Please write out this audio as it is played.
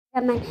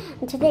And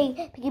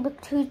today, Piggy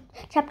Book 2,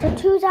 Chapter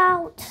 2's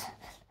out.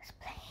 Let's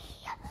play.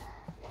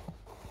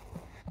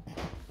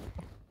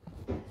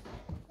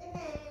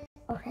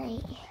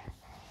 Okay.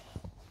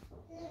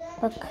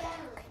 Book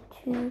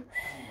 2,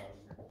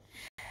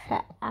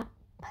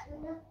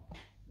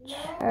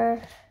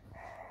 Chapter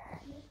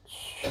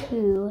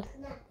 2.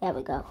 There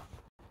we go.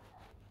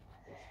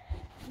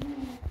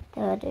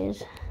 There it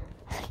is.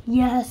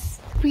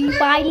 Yes, we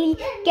finally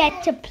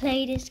get to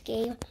play this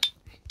game.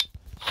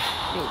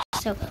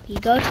 So we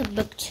go to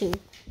book 2.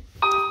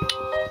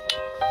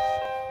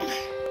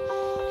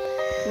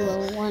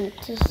 You'll want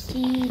to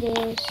see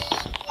this.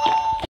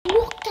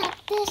 Look at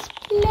this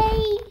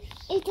place.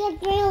 It's a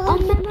real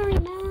memory.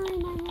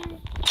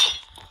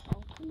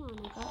 Oh, come on,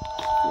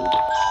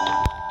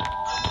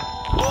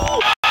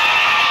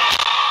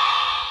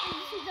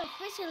 This is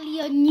officially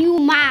a new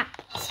map.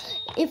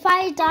 If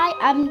I die,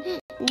 I'm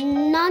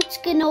not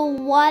gonna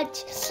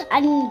watch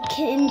and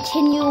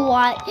continue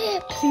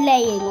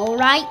playing,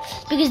 alright?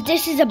 Because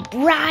this is a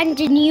brand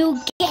new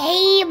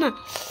game.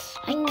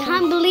 I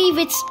can't believe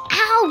it's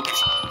out.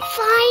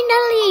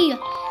 Finally,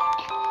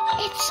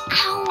 it's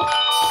out.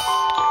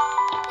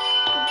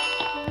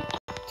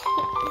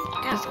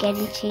 He's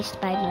getting chased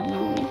by my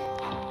mom.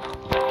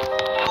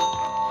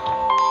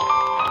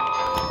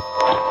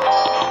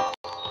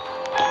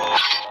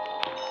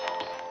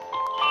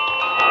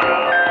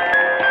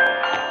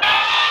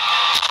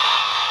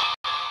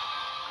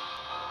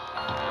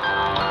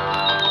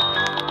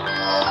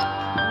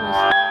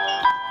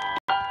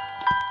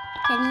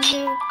 Can you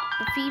hear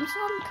the theme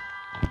song?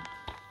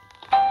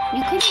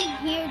 You couldn't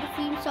hear the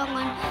theme song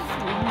on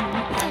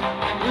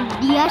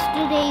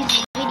yesterday's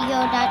video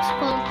that's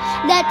called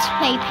Let's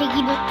Play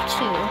Piggy Book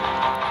 2.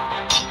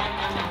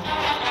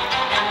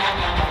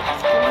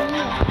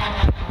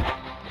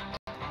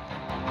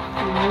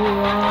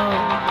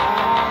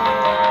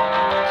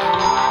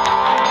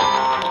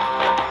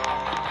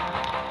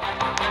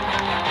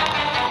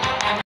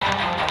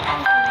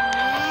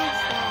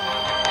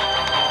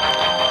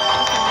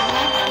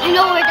 I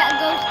know where that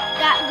goes.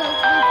 That goes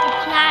with the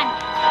plan.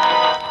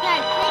 Yeah,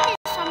 I played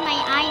this on my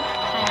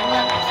iPad.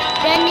 Well,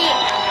 then it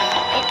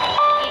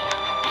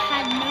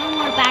had no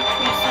more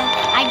battery, so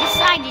I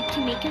decided to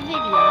make a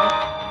video.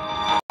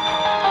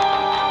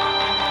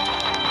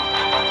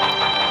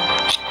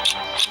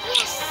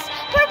 Yes,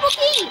 purple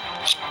key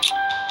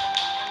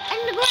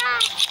and the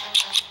grass.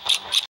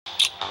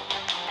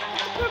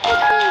 The purple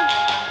key.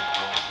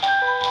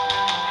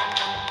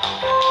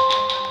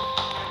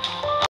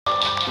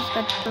 He's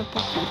got the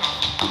purple key.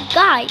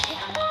 Guy,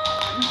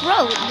 bro,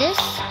 this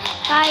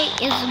guy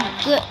is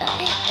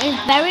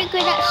very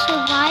good at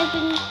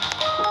surviving.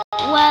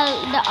 Well,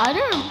 the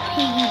other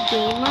Piggy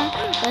gamer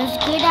was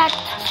good at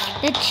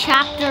the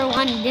chapter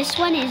 1. This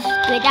one is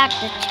good at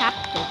the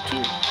chapter 2.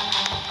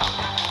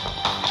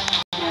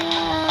 Well,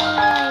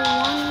 I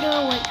wonder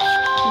which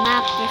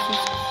map this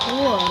is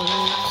called.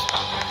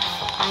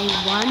 I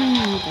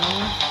wonder.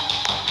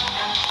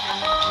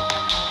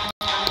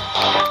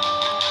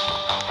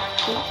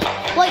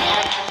 Wait.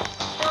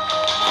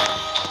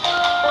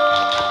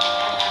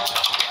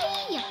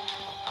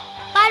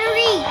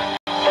 Battery!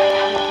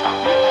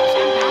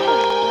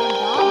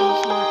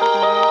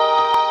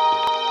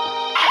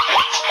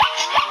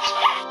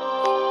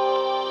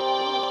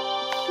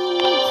 He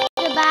needs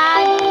the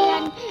battery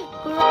and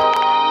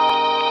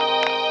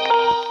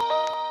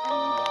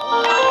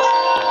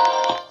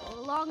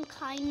long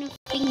kind of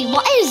thingy.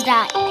 What is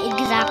that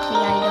exactly? I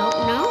don't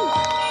know.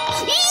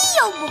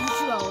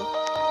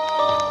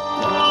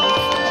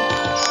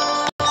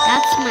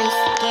 That's my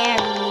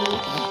scary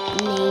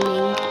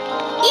naming.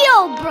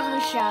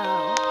 Show.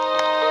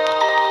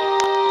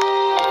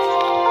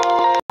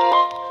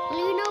 Well,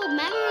 you know,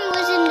 memory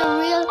was in the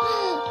real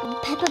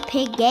Peppa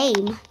Pig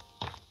game.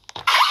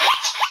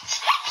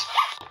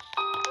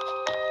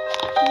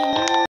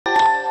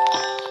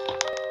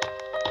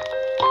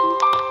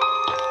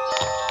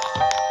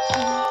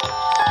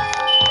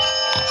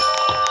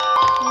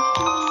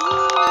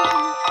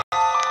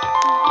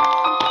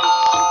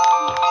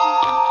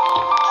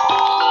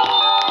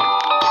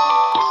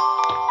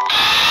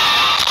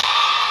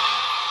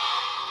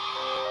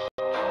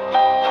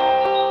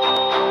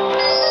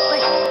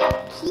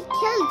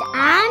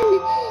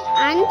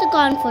 And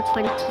gone for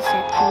 20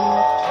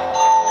 seconds.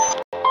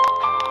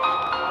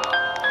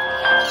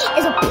 He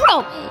is a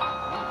pro!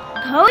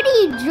 Cody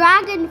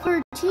Dragon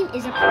 13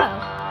 is a pro.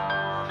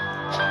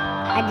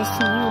 At this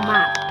new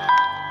map.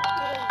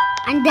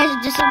 And there's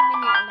just a minute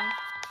left.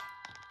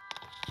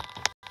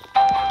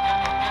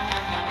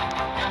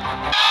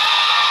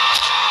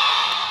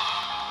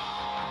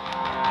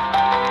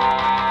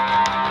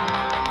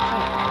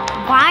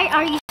 Why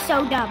are you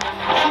so dumb?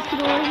 I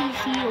could already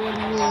see you when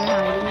you were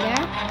hiding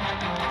there.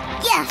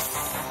 Yes!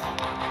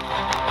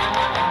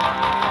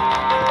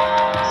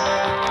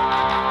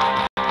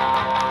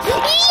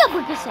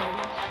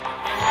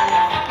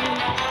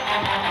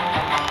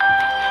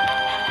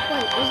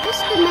 Wait, is this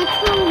the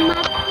Metro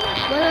map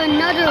with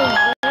another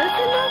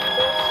version of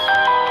this?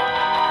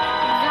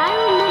 I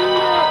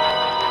remember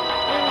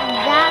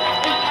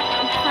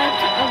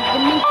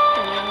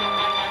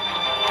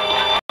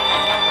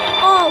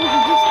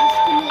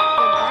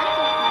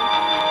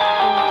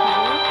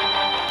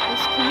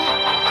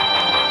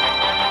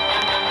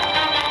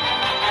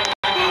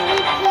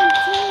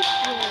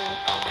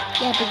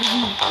Yeah, because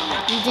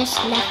you just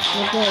left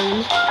the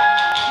game.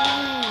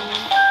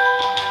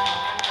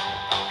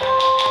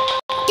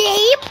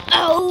 Game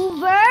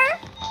over.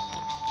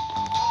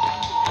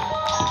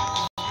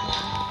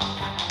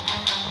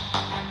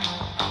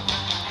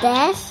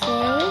 That's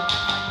it.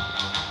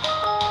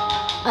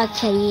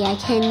 Okay, I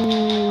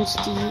can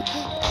see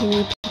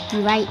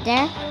Piggy right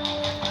there.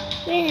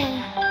 Where?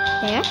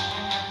 There?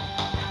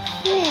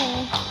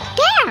 Where?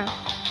 There!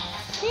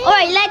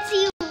 Alright, let's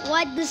see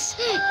what this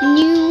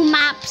new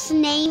map's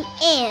name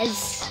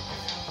is.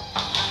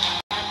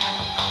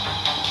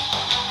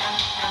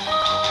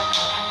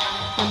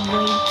 I'm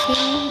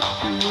waiting.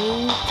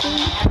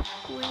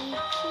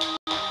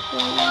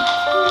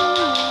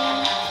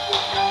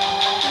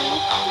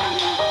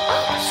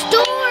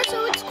 Store! So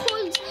it's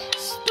called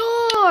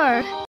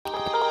Store.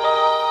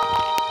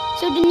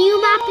 So the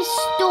new map is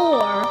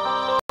Store.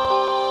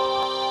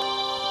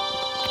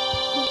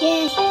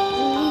 Yes.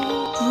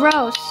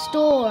 Gross,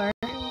 Store.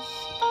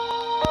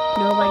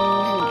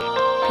 Nobody's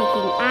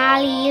picking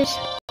alleys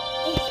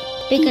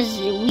because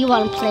we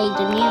want to play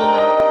the new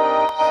map.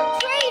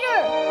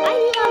 Trader! I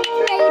love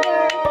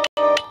Trader!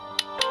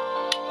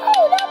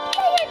 Oh, not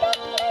player!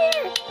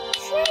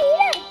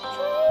 Trader!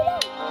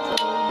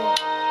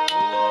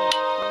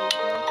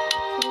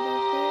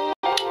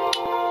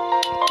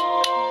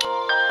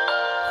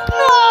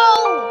 No!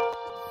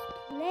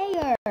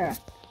 Player!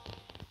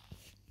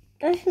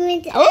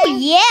 Oh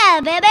yeah,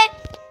 baby!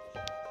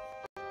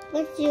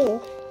 What's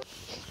you?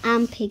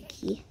 I'm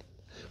Piggy.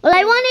 Well,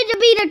 I wanted to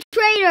be the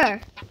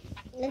trader.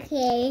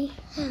 Okay.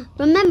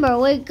 Remember,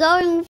 we're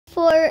going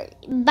for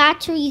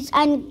batteries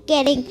and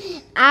getting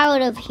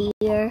out of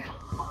here.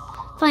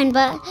 Fine,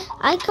 but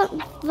I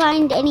can't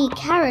find any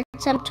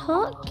carrots. I'm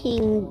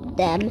talking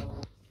them.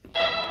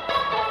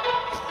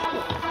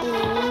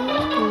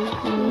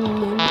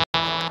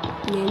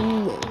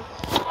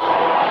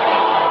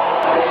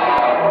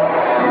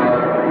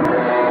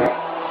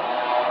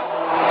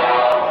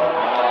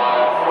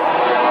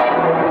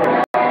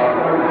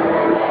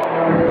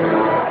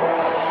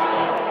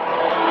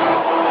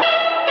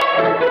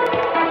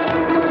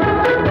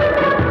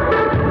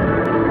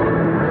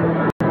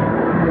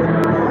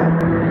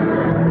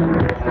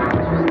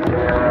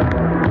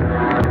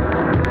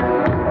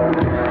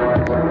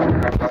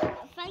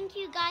 Thank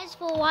you guys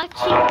for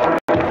watching.